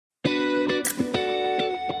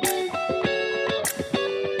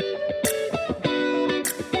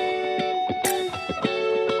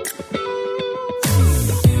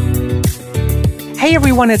Hey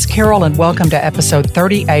everyone, it's Carol and welcome to episode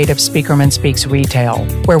 38 of Speakerman Speaks Retail,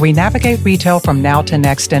 where we navigate retail from now to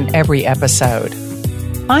next in every episode.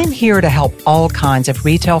 I'm here to help all kinds of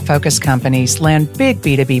retail-focused companies land big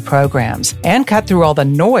B2B programs and cut through all the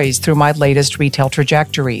noise through my latest retail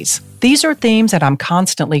trajectories. These are themes that I'm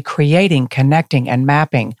constantly creating, connecting, and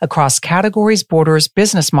mapping across categories, borders,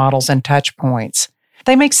 business models, and touch points.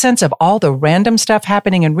 They make sense of all the random stuff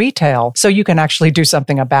happening in retail so you can actually do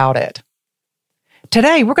something about it.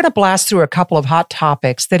 Today, we're going to blast through a couple of hot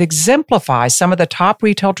topics that exemplify some of the top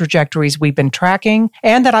retail trajectories we've been tracking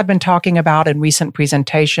and that I've been talking about in recent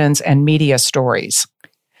presentations and media stories.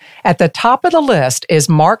 At the top of the list is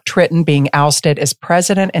Mark Tritton being ousted as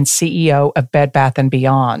president and CEO of Bed Bath &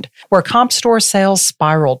 Beyond, where comp store sales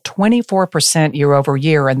spiraled 24% year over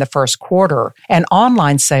year in the first quarter, and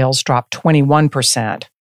online sales dropped 21%.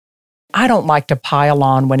 I don't like to pile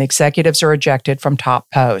on when executives are ejected from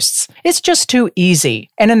top posts. It's just too easy.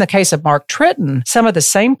 And in the case of Mark Tritton, some of the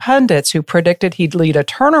same pundits who predicted he'd lead a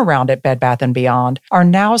turnaround at Bed Bath & Beyond are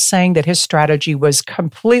now saying that his strategy was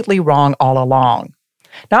completely wrong all along.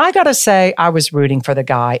 Now, I gotta say, I was rooting for the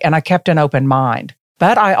guy and I kept an open mind.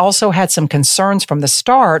 But I also had some concerns from the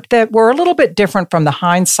start that were a little bit different from the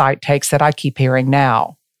hindsight takes that I keep hearing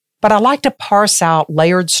now. But I like to parse out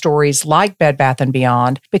layered stories like Bed Bath &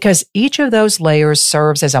 Beyond because each of those layers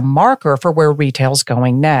serves as a marker for where retail's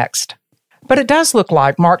going next. But it does look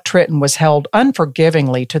like Mark Tritton was held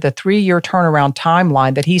unforgivingly to the 3-year turnaround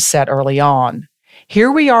timeline that he set early on.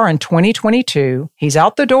 Here we are in 2022, he's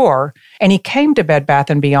out the door, and he came to Bed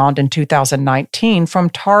Bath & Beyond in 2019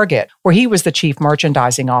 from Target, where he was the chief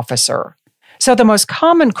merchandising officer. So the most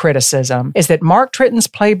common criticism is that Mark Tritton's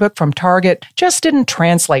playbook from Target just didn't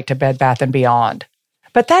translate to Bed Bath & Beyond.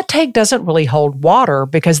 But that take doesn't really hold water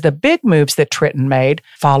because the big moves that Tritton made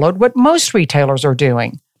followed what most retailers are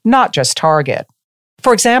doing, not just Target.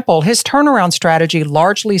 For example, his turnaround strategy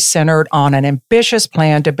largely centered on an ambitious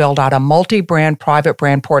plan to build out a multi-brand private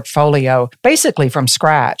brand portfolio, basically from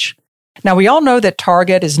scratch. Now, we all know that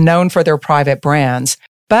Target is known for their private brands,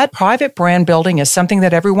 but private brand building is something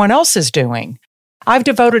that everyone else is doing. I've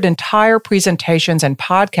devoted entire presentations and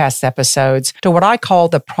podcast episodes to what I call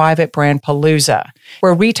the private brand palooza,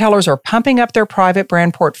 where retailers are pumping up their private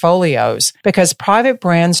brand portfolios because private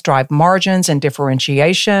brands drive margins and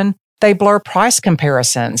differentiation, they blur price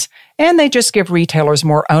comparisons, and they just give retailers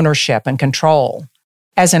more ownership and control.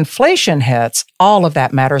 As inflation hits, all of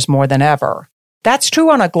that matters more than ever. That's true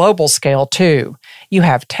on a global scale, too. You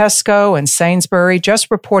have Tesco and Sainsbury just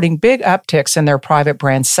reporting big upticks in their private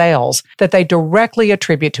brand sales that they directly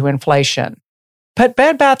attribute to inflation. But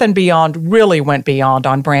Bed Bath & Beyond really went beyond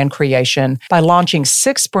on brand creation by launching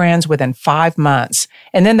 6 brands within 5 months,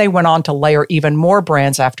 and then they went on to layer even more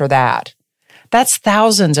brands after that. That's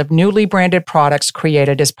thousands of newly branded products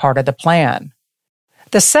created as part of the plan.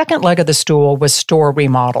 The second leg of the stool was store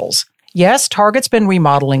remodels. Yes, Target's been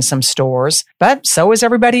remodeling some stores, but so is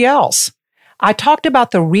everybody else. I talked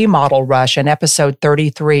about the remodel rush in episode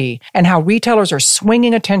 33 and how retailers are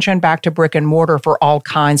swinging attention back to brick and mortar for all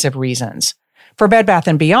kinds of reasons. For Bed Bath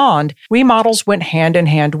 & Beyond, remodels went hand in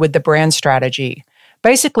hand with the brand strategy,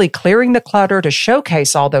 basically clearing the clutter to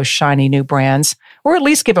showcase all those shiny new brands, or at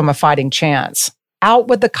least give them a fighting chance. Out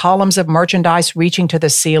with the columns of merchandise reaching to the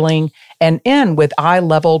ceiling, and in with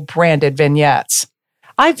eye-level branded vignettes.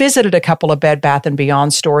 I visited a couple of Bed Bath &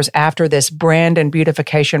 Beyond stores after this brand and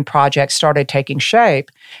beautification project started taking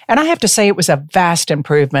shape, and I have to say it was a vast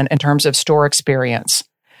improvement in terms of store experience.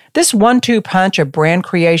 This 1-2 punch of brand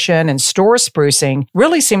creation and store sprucing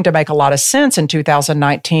really seemed to make a lot of sense in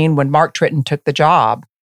 2019 when Mark Tritton took the job.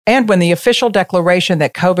 And when the official declaration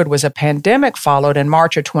that COVID was a pandemic followed in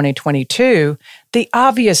March of 2022, the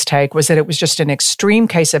obvious take was that it was just an extreme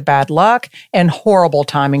case of bad luck and horrible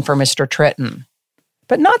timing for Mr. Tritton.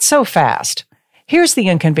 But not so fast. Here's the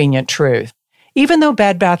inconvenient truth. Even though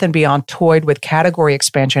Bed Bath & Beyond toyed with category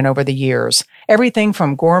expansion over the years, everything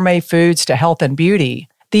from gourmet foods to health and beauty,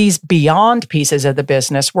 these beyond pieces of the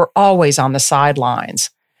business were always on the sidelines.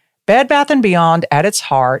 Bed Bath & Beyond at its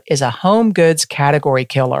heart is a home goods category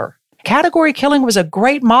killer. Category killing was a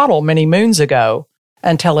great model many moons ago,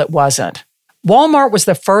 until it wasn't. Walmart was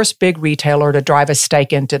the first big retailer to drive a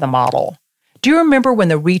stake into the model. Do you remember when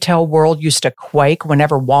the retail world used to quake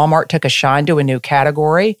whenever Walmart took a shine to a new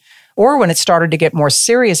category? Or when it started to get more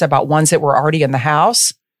serious about ones that were already in the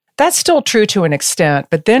house? That's still true to an extent,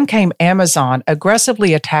 but then came Amazon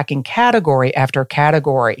aggressively attacking category after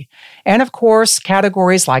category. And of course,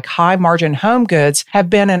 categories like high-margin home goods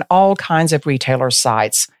have been in all kinds of retailer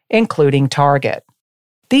sites, including Target.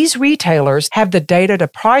 These retailers have the data to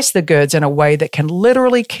price the goods in a way that can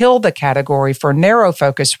literally kill the category for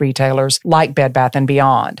narrow-focused retailers like Bed Bath &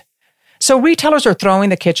 Beyond. So retailers are throwing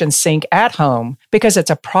the kitchen sink at home because it's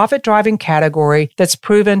a profit-driving category that's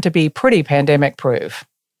proven to be pretty pandemic-proof.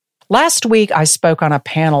 Last week, I spoke on a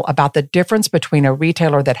panel about the difference between a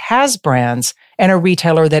retailer that has brands and a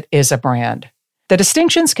retailer that is a brand. The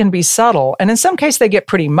distinctions can be subtle, and in some cases they get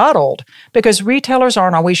pretty muddled because retailers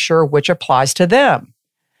aren't always sure which applies to them.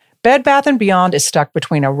 Bed Bath & Beyond is stuck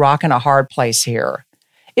between a rock and a hard place here.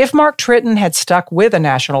 If Mark Tritton had stuck with a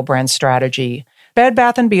national brand strategy, Bed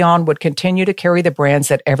Bath & Beyond would continue to carry the brands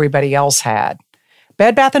that everybody else had.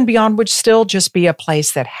 Bed Bath & Beyond would still just be a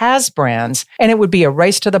place that has brands, and it would be a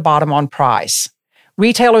race to the bottom on price.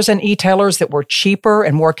 Retailers and e-tailers that were cheaper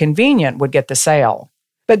and more convenient would get the sale.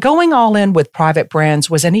 But going all in with private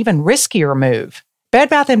brands was an even riskier move. Bed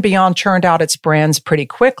Bath & Beyond churned out its brands pretty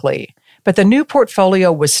quickly, but the new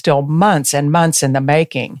portfolio was still months and months in the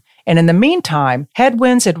making. And in the meantime,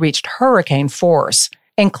 headwinds had reached hurricane force,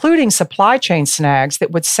 including supply chain snags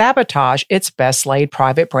that would sabotage its best-laid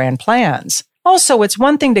private brand plans. Also, it's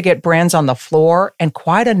one thing to get brands on the floor and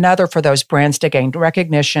quite another for those brands to gain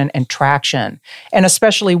recognition and traction, and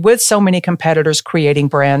especially with so many competitors creating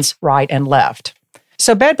brands right and left.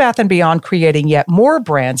 So Bed Bath & Beyond creating yet more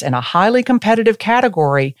brands in a highly competitive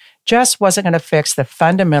category just wasn't going to fix the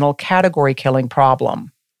fundamental category killing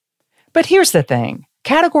problem. But here's the thing.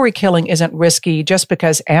 Category killing isn't risky just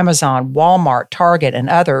because Amazon, Walmart, Target, and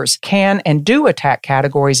others can and do attack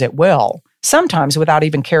categories at will, sometimes without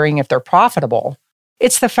even caring if they're profitable.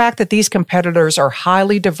 It's the fact that these competitors are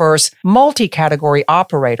highly diverse, multi-category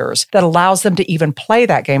operators that allows them to even play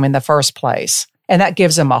that game in the first place. And that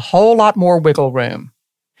gives them a whole lot more wiggle room.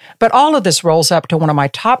 But all of this rolls up to one of my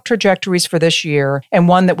top trajectories for this year and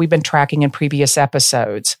one that we've been tracking in previous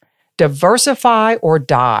episodes. Diversify or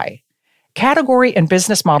die. Category and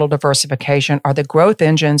business model diversification are the growth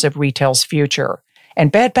engines of retail's future,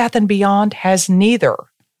 and Bed Bath & Beyond has neither.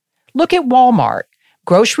 Look at Walmart.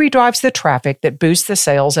 Grocery drives the traffic that boosts the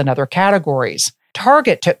sales in other categories.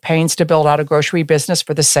 Target took pains to build out a grocery business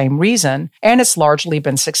for the same reason, and it's largely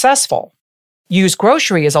been successful. Use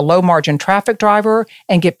grocery as a low-margin traffic driver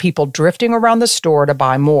and get people drifting around the store to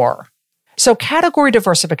buy more. So category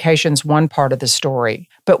diversification is one part of the story,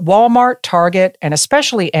 but Walmart, Target, and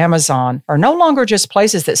especially Amazon are no longer just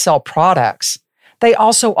places that sell products. They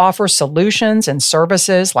also offer solutions and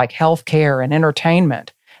services like healthcare and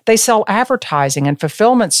entertainment. They sell advertising and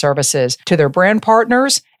fulfillment services to their brand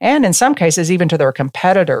partners and in some cases even to their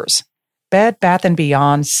competitors. Bed Bath &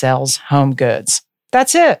 Beyond sells home goods.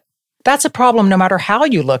 That's it. That's a problem no matter how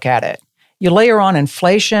you look at it. You layer on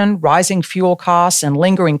inflation, rising fuel costs, and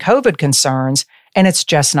lingering COVID concerns, and it's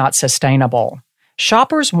just not sustainable.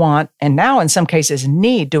 Shoppers want, and now in some cases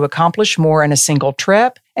need, to accomplish more in a single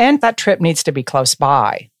trip, and that trip needs to be close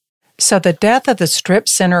by. So the death of the strip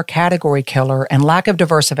center category killer and lack of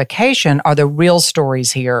diversification are the real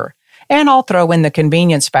stories here. And I'll throw in the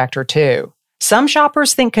convenience factor too. Some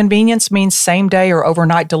shoppers think convenience means same-day or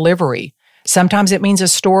overnight delivery. Sometimes it means a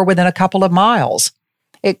store within a couple of miles.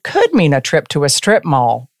 It could mean a trip to a strip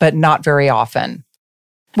mall, but not very often.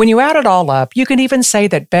 When you add it all up, you can even say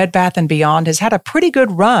that Bed Bath & Beyond has had a pretty good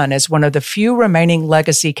run as one of the few remaining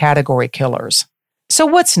legacy category killers. So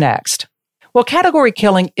what's next? Well, category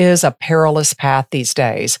killing is a perilous path these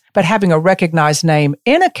days, but having a recognized name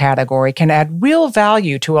in a category can add real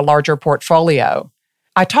value to a larger portfolio.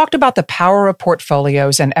 I talked about the power of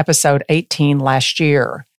portfolios in episode 18 last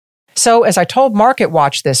year. So, as I told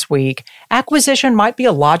MarketWatch this week, acquisition might be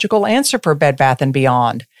a logical answer for Bed Bath &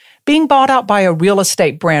 Beyond. Being bought out by a real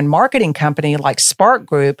estate brand marketing company like Spark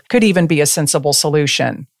Group could even be a sensible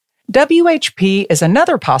solution. WHP is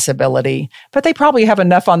another possibility, but they probably have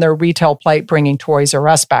enough on their retail plate bringing Toys R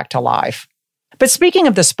Us back to life. But speaking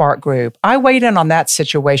of the Spark Group, I weighed in on that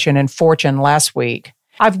situation in Fortune last week.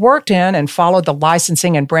 I've worked in and followed the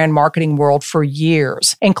licensing and brand marketing world for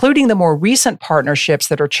years, including the more recent partnerships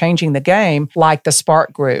that are changing the game, like the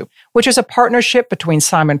Spark Group, which is a partnership between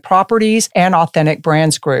Simon Properties and Authentic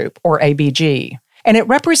Brands Group, or ABG. And it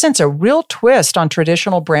represents a real twist on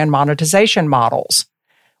traditional brand monetization models.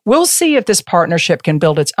 We'll see if this partnership can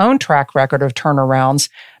build its own track record of turnarounds,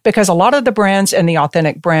 because a lot of the brands in the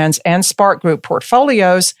Authentic Brands and Spark Group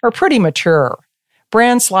portfolios are pretty mature.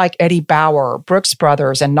 Brands like Eddie Bauer, Brooks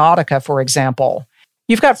Brothers, and Nautica, for example.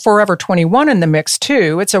 You've got Forever 21 in the mix,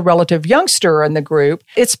 too. It's a relative youngster in the group.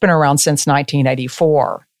 It's been around since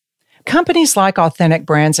 1984. Companies like Authentic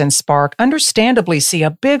Brands and Spark understandably see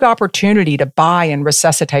a big opportunity to buy and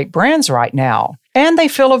resuscitate brands right now, and they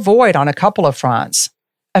fill a void on a couple of fronts.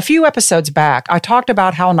 A few episodes back, I talked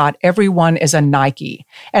about how not everyone is a Nike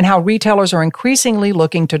and how retailers are increasingly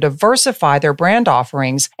looking to diversify their brand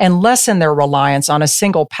offerings and lessen their reliance on a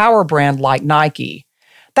single power brand like Nike.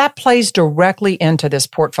 That plays directly into this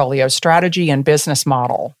portfolio strategy and business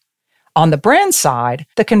model. On the brand side,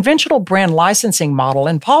 the conventional brand licensing model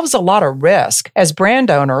involves a lot of risk as brand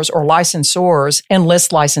owners or licensors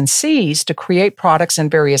enlist licensees to create products in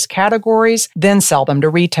various categories, then sell them to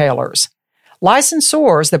retailers.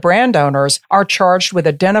 Licensors, the brand owners, are charged with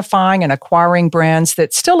identifying and acquiring brands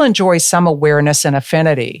that still enjoy some awareness and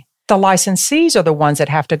affinity. The licensees are the ones that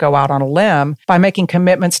have to go out on a limb by making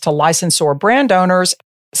commitments to licensor brand owners,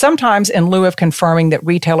 sometimes in lieu of confirming that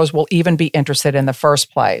retailers will even be interested in the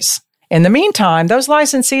first place. In the meantime, those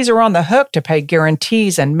licensees are on the hook to pay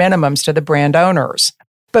guarantees and minimums to the brand owners.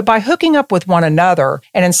 But by hooking up with one another,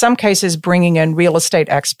 and in some cases bringing in real estate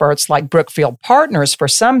experts like Brookfield Partners for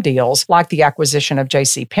some deals, like the acquisition of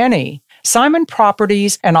JCPenney, Simon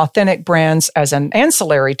Properties and Authentic Brands as an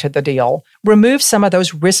ancillary to the deal remove some of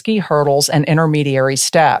those risky hurdles and intermediary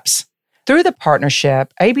steps. Through the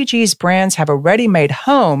partnership, ABG's brands have a ready-made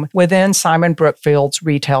home within Simon Brookfield's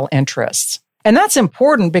retail interests. And that's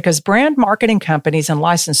important because brand marketing companies and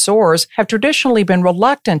licensors have traditionally been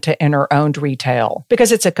reluctant to enter owned retail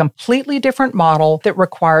because it's a completely different model that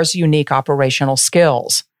requires unique operational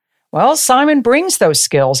skills. Well, Simon brings those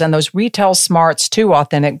skills and those retail smarts to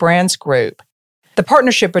Authentic Brands Group. The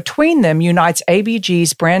partnership between them unites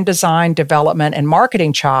ABG's brand design, development, and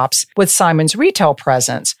marketing chops with Simon's retail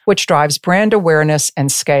presence, which drives brand awareness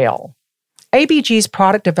and scale. ABG's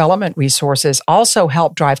product development resources also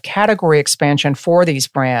help drive category expansion for these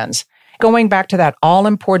brands. Going back to that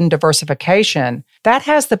all-important diversification, that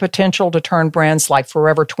has the potential to turn brands like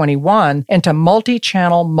Forever 21 into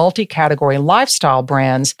multi-channel, multi-category lifestyle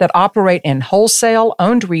brands that operate in wholesale,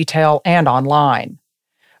 owned retail, and online.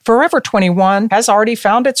 Forever 21 has already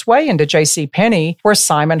found its way into JCPenney, where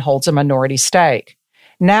Simon holds a minority stake.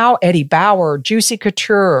 Now Eddie Bauer, Juicy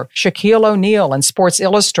Couture, Shaquille O'Neal, and Sports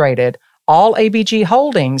Illustrated, all ABG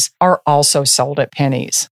holdings, are also sold at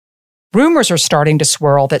pennies. Rumors are starting to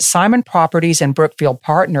swirl that Simon Properties and Brookfield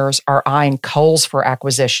Partners are eyeing Kohl's for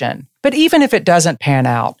acquisition. But even if it doesn't pan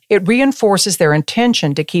out, it reinforces their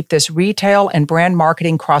intention to keep this retail and brand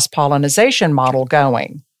marketing cross-pollination model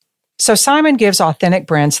going. So Simon gives Authentic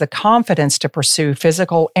Brands the confidence to pursue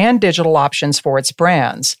physical and digital options for its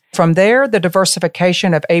brands. From there, the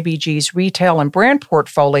diversification of ABG's retail and brand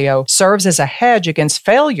portfolio serves as a hedge against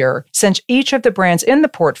failure, since each of the brands in the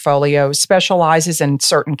portfolio specializes in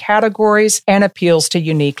certain categories and appeals to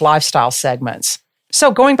unique lifestyle segments. So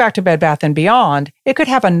going back to Bed Bath & Beyond, it could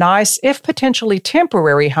have a nice, if potentially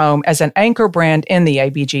temporary, home as an anchor brand in the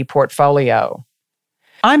ABG portfolio.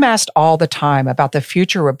 I'm asked all the time about the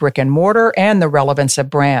future of brick and mortar and the relevance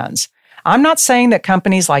of brands. I'm not saying that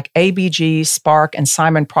companies like ABG, Spark, and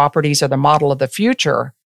Simon Properties are the model of the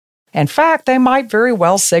future. In fact, they might very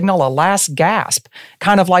well signal a last gasp,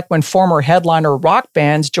 kind of like when former headliner rock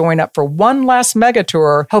bands join up for one last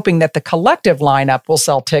megatour, hoping that the collective lineup will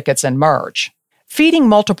sell tickets and merch. Feeding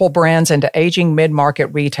multiple brands into aging mid-market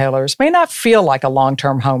retailers may not feel like a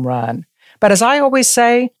long-term home run. But as I always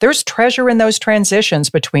say, there's treasure in those transitions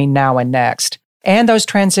between now and next. And those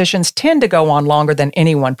transitions tend to go on longer than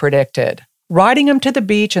anyone predicted. Riding them to the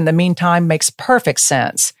beach in the meantime makes perfect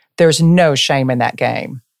sense. There's no shame in that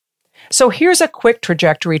game. So here's a quick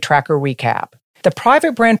trajectory tracker recap. The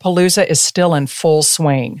private brand palooza is still in full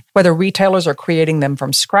swing, whether retailers are creating them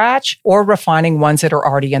from scratch or refining ones that are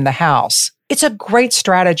already in the house. It's a great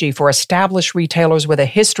strategy for established retailers with a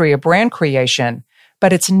history of brand creation,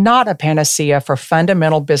 but it's not a panacea for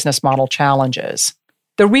fundamental business model challenges.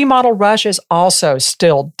 The remodel rush is also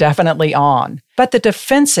still definitely on, but the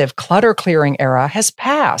defensive clutter-clearing era has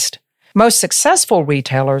passed. Most successful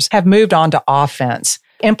retailers have moved on to offense,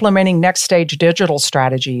 implementing next-stage digital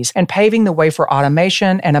strategies and paving the way for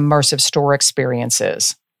automation and immersive store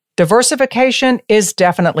experiences. Diversification is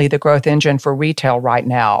definitely the growth engine for retail right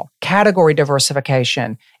now. Category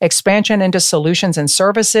diversification, expansion into solutions and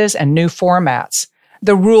services, and new formats.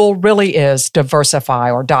 The rule really is diversify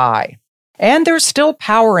or die. And there's still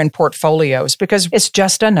power in portfolios because it's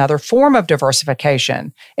just another form of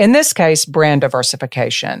diversification, in this case, brand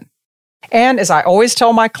diversification. And as I always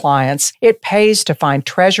tell my clients, it pays to find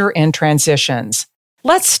treasure in transitions.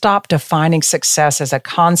 Let's stop defining success as a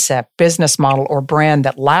concept, business model, or brand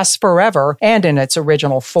that lasts forever and in its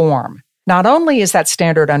original form. Not only is that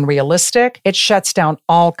standard unrealistic, it shuts down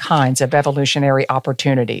all kinds of evolutionary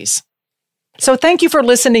opportunities. So thank you for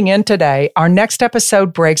listening in today. Our next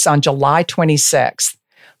episode breaks on July 26th.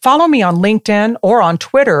 Follow me on LinkedIn or on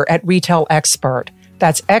Twitter at Retail Expert.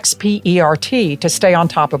 That's XPERT to stay on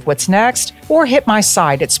top of what's next, or hit my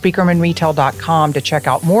site at speakermanretail.com to check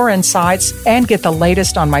out more insights and get the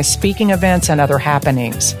latest on my speaking events and other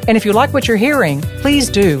happenings. And if you like what you're hearing, please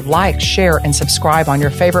do like, share, and subscribe on your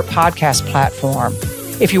favorite podcast platform.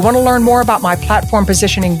 If you want to learn more about my platform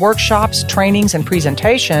positioning workshops, trainings, and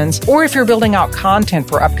presentations, or if you're building out content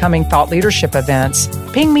for upcoming thought leadership events,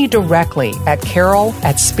 ping me directly at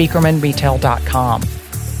carol@speakermanretail.com.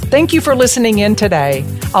 Thank you for listening in today.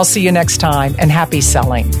 I'll see you next time, and happy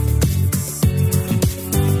selling.